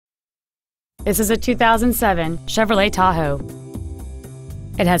This is a 2007 Chevrolet Tahoe.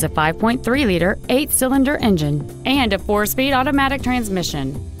 It has a 5.3-liter 8-cylinder engine and a 4-speed automatic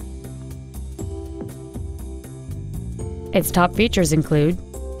transmission. Its top features include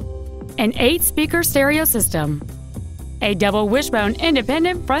an 8-speaker stereo system, a double wishbone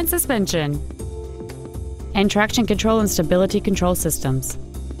independent front suspension, and traction control and stability control systems.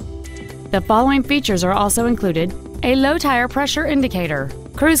 The following features are also included: a low tire pressure indicator,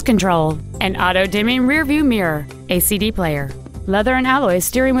 cruise control, an auto-dimming rearview mirror, a CD player, leather and alloy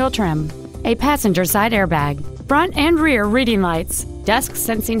steering wheel trim, a passenger side airbag, front and rear reading lights, dusk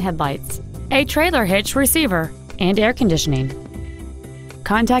sensing headlights, a trailer hitch receiver, and air conditioning.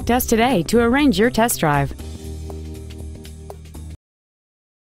 Contact us today to arrange your test drive.